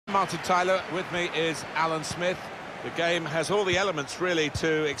Martin Tyler, with me is Alan Smith. The game has all the elements really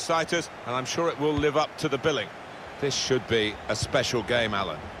to excite us, and I'm sure it will live up to the billing. This should be a special game,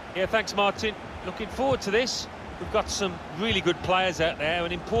 Alan. Yeah, thanks Martin. Looking forward to this. We've got some really good players out there,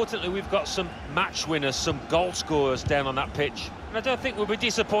 and importantly we've got some match winners, some goal scorers down on that pitch. And I don't think we'll be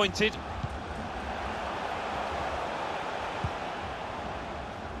disappointed.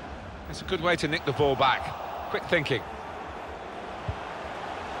 It's a good way to nick the ball back. Quick thinking.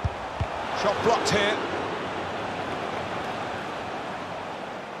 Shot blocked here.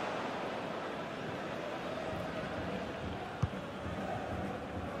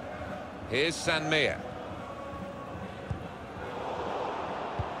 Here's Sanmia.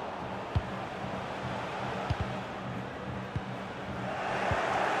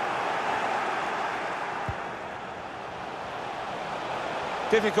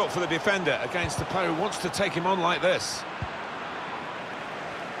 Difficult for the defender against the player who wants to take him on like this.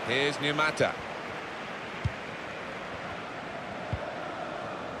 Here's Numata.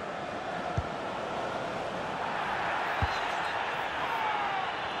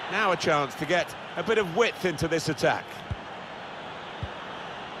 Now a chance to get a bit of width into this attack.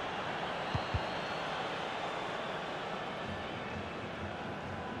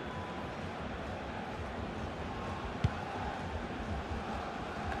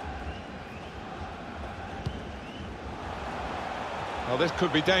 Well, this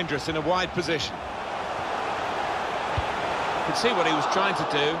could be dangerous in a wide position. You can see what he was trying to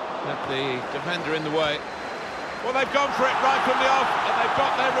do, but the defender in the way. Well, they've gone for it right from the off, and they've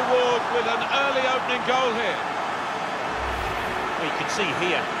got their reward with an early opening goal here. Well, you can see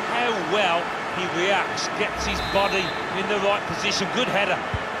here how well he reacts, gets his body in the right position. Good header.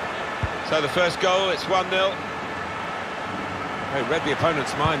 So the first goal, it's 1-0. They read the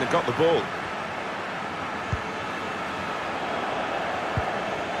opponent's mind and got the ball.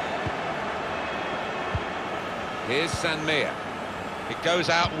 Here's Sanmia. It goes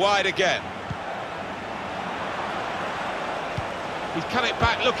out wide again. He's cut it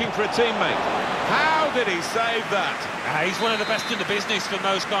back looking for a teammate. How did he save that? He's one of the best in the business from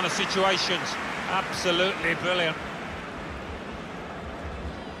those kind of situations. Absolutely brilliant.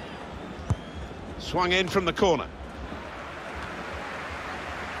 Swung in from the corner.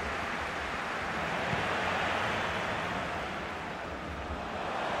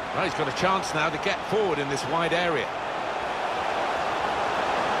 Well, he's got a chance now to get forward in this wide area.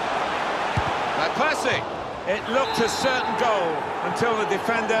 They're pressing. It looked a certain goal until the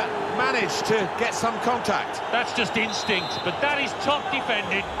defender managed to get some contact. That's just instinct, but that is top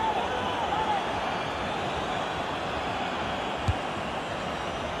defending.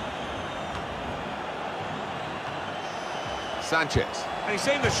 Sanchez. And he's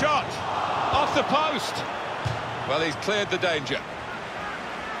seen the shot. Off the post. Well, he's cleared the danger.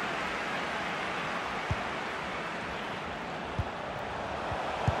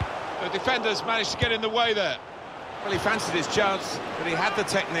 The defenders managed to get in the way there. Well, he fancied his chance, but he had the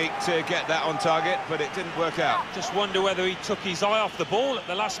technique to get that on target, but it didn't work out. Just wonder whether he took his eye off the ball at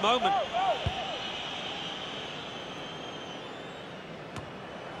the last moment.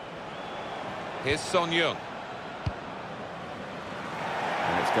 Here's Son Young.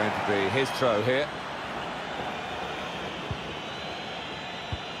 And it's going to be his throw here.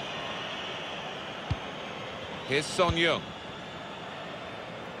 Here's Son Young.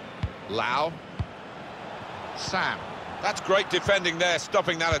 Lau. Sam. That's great defending there,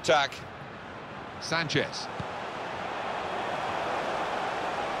 stopping that attack. Sanchez.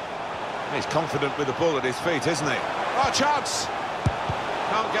 He's confident with the ball at his feet, isn't he? Oh, chance!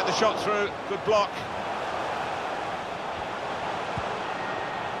 Can't get the shot through. Good block.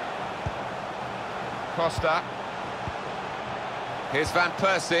 Costa. Here's Van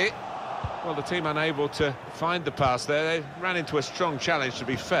Persie. Well, the team unable to find the pass there. They ran into a strong challenge, to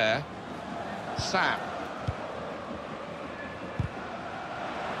be fair. Sam.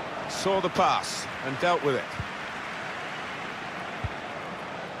 Saw the pass and dealt with it.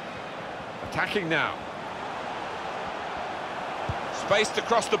 Attacking now. Spaced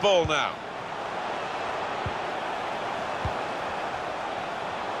across the ball now.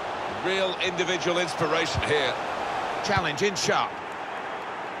 Real individual inspiration here. Challenge in sharp.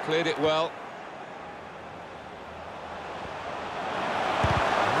 Cleared it well.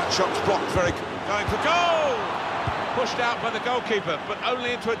 And that shot's blocked very... Going for goal! Pushed out by the goalkeeper, but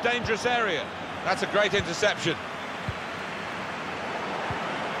only into a dangerous area. That's a great interception.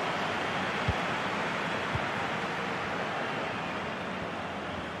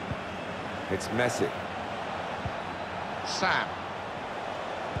 It's Messi. Sam.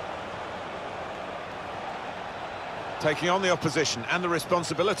 taking on the opposition and the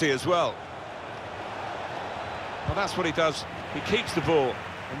responsibility as well. Well, that's what he does. He keeps the ball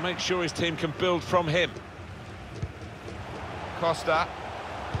and makes sure his team can build from him. Costa.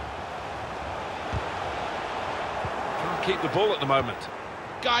 Can't keep the ball at the moment.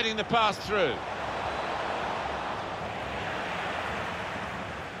 Guiding the pass through.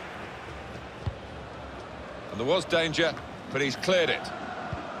 And there was danger, but he's cleared it.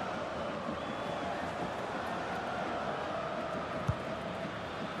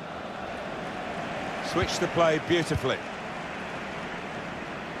 Switched the play beautifully.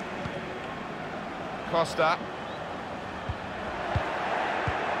 Costa.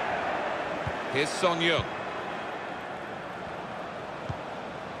 Here's Son Young.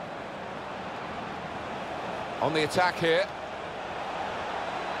 On the attack here.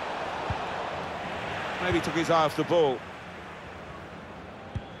 Maybe took his eye off the ball.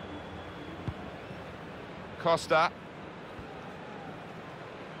 Costa.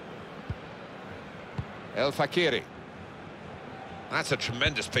 El Fakiri. That's a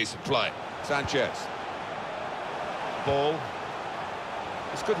tremendous piece of play. Sanchez. Ball.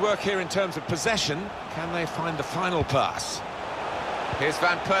 It's good work here in terms of possession. Can they find the final pass? Here's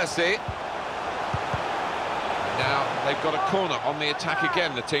Van Persie. Now they've got a corner on the attack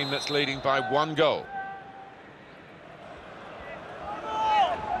again, the team that's leading by 1 goal.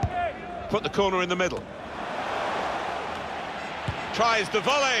 Put the corner in the middle. Tries the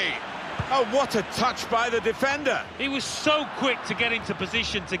volley. Oh, what a touch by the defender. He was so quick to get into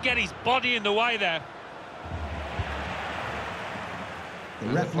position, to get his body in the way there. The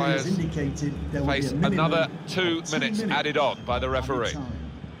referee has indicated there will face be a another 2 minutes added on by the referee.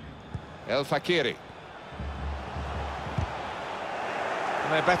 El Fakiri.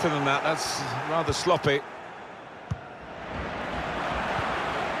 And they're better than that. That's rather sloppy.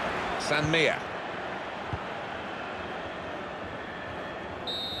 Sanmia.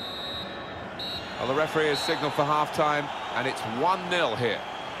 Well, the referee has signalled for half-time, and it's 1-0 here.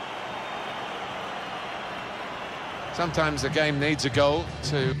 Sometimes a game needs a goal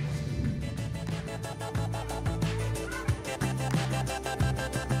to...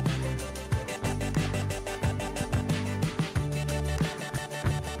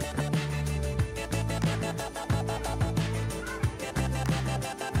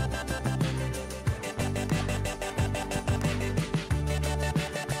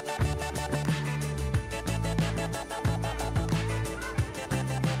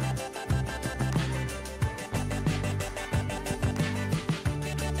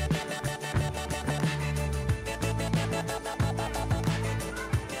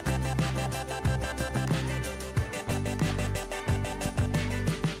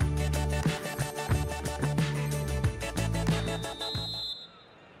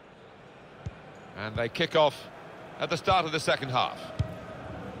 And they kick off at the start of the second half.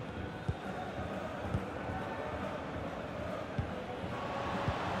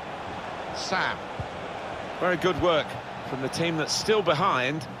 Sam. Very good work from the team that's still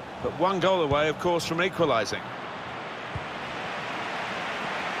behind, but 1 goal away, of course, from equalising.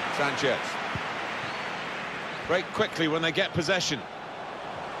 Sanchez. Break quickly when they get possession.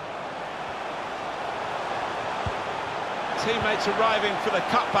 Teammates arriving for the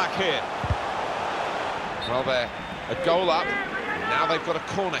cutback here. Well, they're a goal up. Now they've got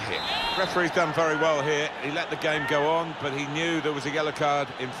a corner hit. Referee's done very well here. He let the game go on, but he knew there was a yellow card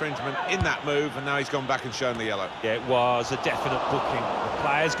infringement in that move, and now he's gone back and shown the yellow. Yeah, it was a definite booking. The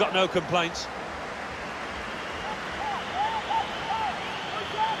player's got no complaints.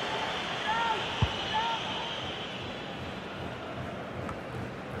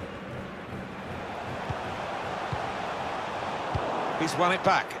 He's won it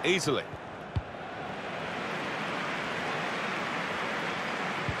back easily.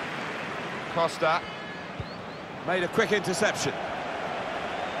 Costa made a quick interception.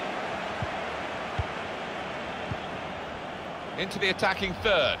 Into the attacking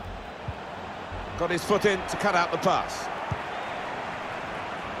third. Got his foot in to cut out the pass.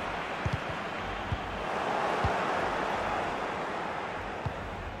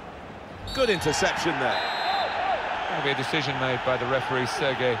 Good interception there. Going to be a decision made by the referee,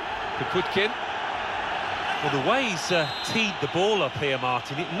 Sergei Kaputkin. Well, the way he's teed the ball up here,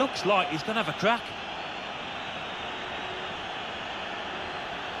 Martin, it looks like he's going to have a crack.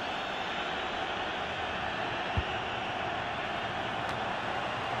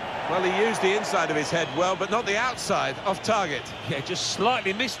 Well, he used the inside of his head well, but not the outside, off target. Yeah, just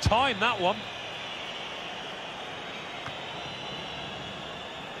slightly mistimed that one.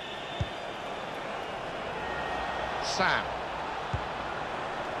 Sam.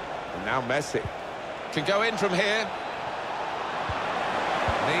 And now Messi. Can go in from here.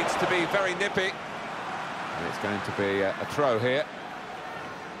 Needs to be very nippy. And it's going to be a throw here.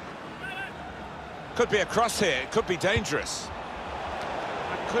 Could be a cross here, it could be dangerous.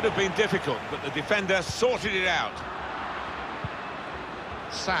 It could have been difficult, but the defender sorted it out.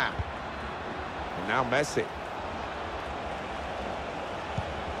 Sam. And now Messi.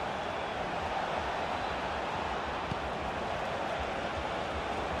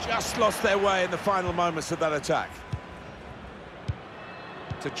 Just lost their way in the final moments of that attack.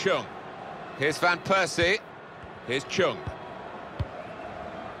 To Chung. Here's Van Persie. Here's Chung.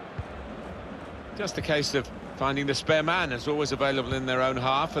 Just a case of finding the spare man is always available in their own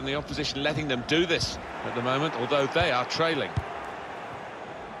half, and the opposition letting them do this at the moment, although they are trailing.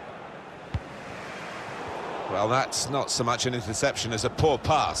 Well, that's not so much an interception as a poor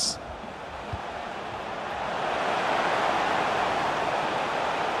pass.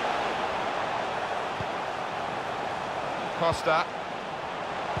 Costa.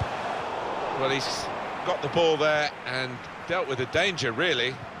 Well, he's got the ball there and dealt with the danger,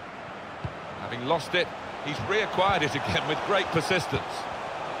 really. Having lost it, he's reacquired it again with great persistence.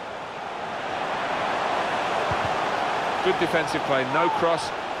 Good defensive play, no cross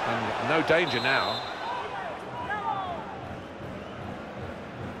and no danger now.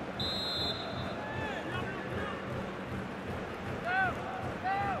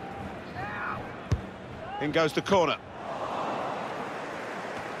 In goes the corner.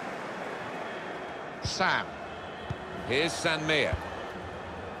 Sam. Here's Sanmia.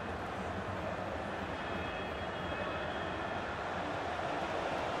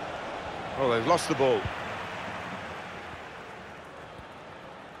 Oh, they've lost the ball.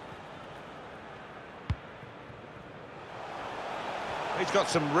 He's got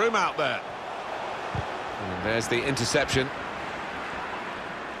some room out there. And there's the interception.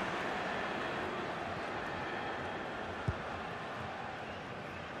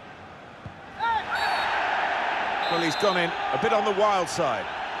 Well, he's gone in a bit on the wild side.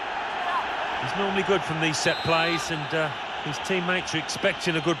 He's normally good from these set plays, and his teammates are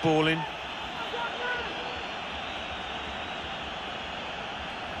expecting a good ball in.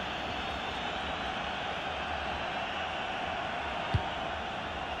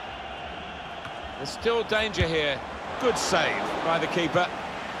 There's still danger here. Good save by the keeper.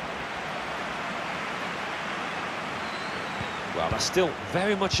 Well, they're still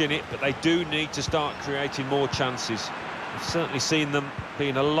very much in it, but they do need to start creating more chances. I've certainly seen them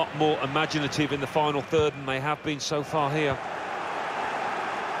being a lot more imaginative in the final third than they have been so far here.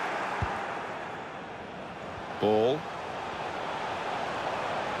 Ball.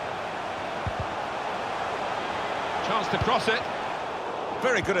 Chance to cross it.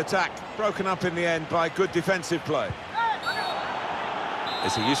 Very good attack, broken up in the end by good defensive play.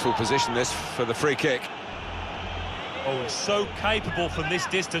 It's a useful position, this, for the free kick. Oh, he's so capable from this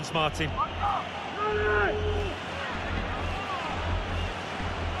distance, Martin.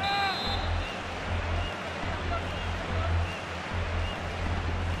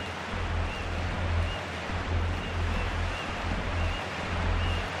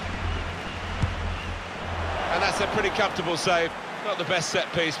 And that's a pretty comfortable save. Not the best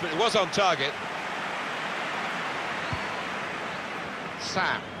set piece, but it was on target.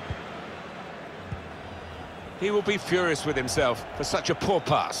 Sam. He will be furious with himself for such a poor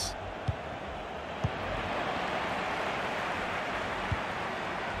pass.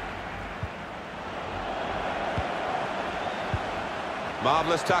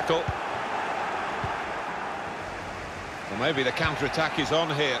 Marvellous tackle. Well, maybe the counter-attack is on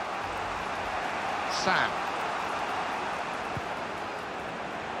here. Sam.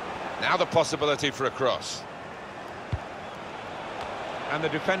 Now the possibility for a cross. And the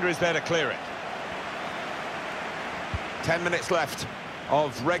defender is there to clear it. 10 minutes left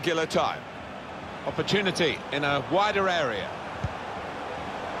of regular time. Opportunity in a wider area.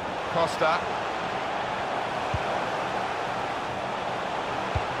 Costa.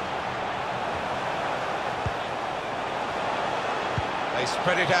 They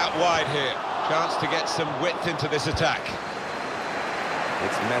spread it out wide here. Chance to get some width into this attack.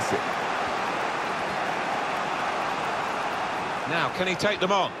 It's Messi. Now, can he take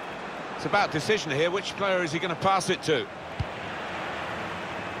them on? It's about decision here. Which player is he going to pass it to?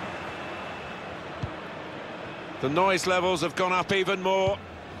 The noise levels have gone up even more,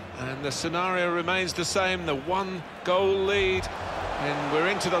 and the scenario remains the same. The one-goal lead, and we're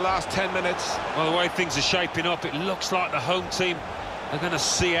into the last 10 minutes. Well, the way things are shaping up, it looks like the home team are going to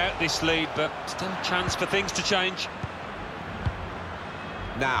see out this lead, but still a chance for things to change.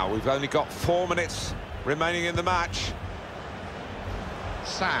 Now, we've only got 4 minutes remaining in the match.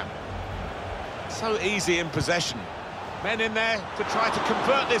 Sam. So easy in possession. Men in there to try to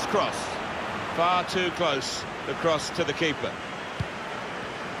convert this cross. Far too close, the cross to the keeper.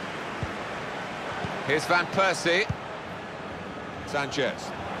 Here's Van Persie.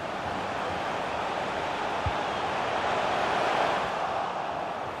 Sanchez.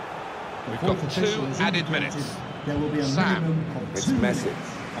 We've got 2 added minutes. There will be a Sam, minimum of it's 2 Messi. minutes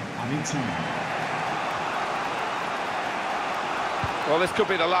of added time. Well, this could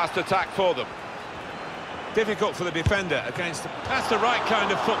be the last attack for them. Difficult for the defender against... That's the right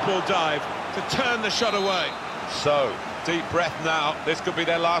kind of football dive to turn the shot away. So, deep breath now. This could be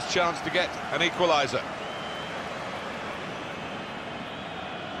their last chance to get an equaliser.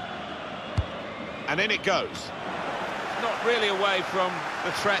 And in it goes. Not really away from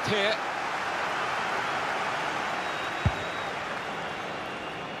the threat here.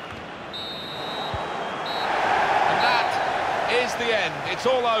 And that is the end. It's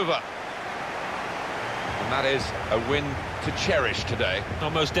all over. And that is a win to cherish today.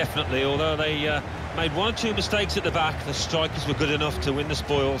 Almost definitely, although they made 1 or 2 mistakes at the back, the strikers were good enough to win the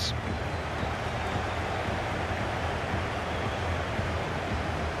spoils.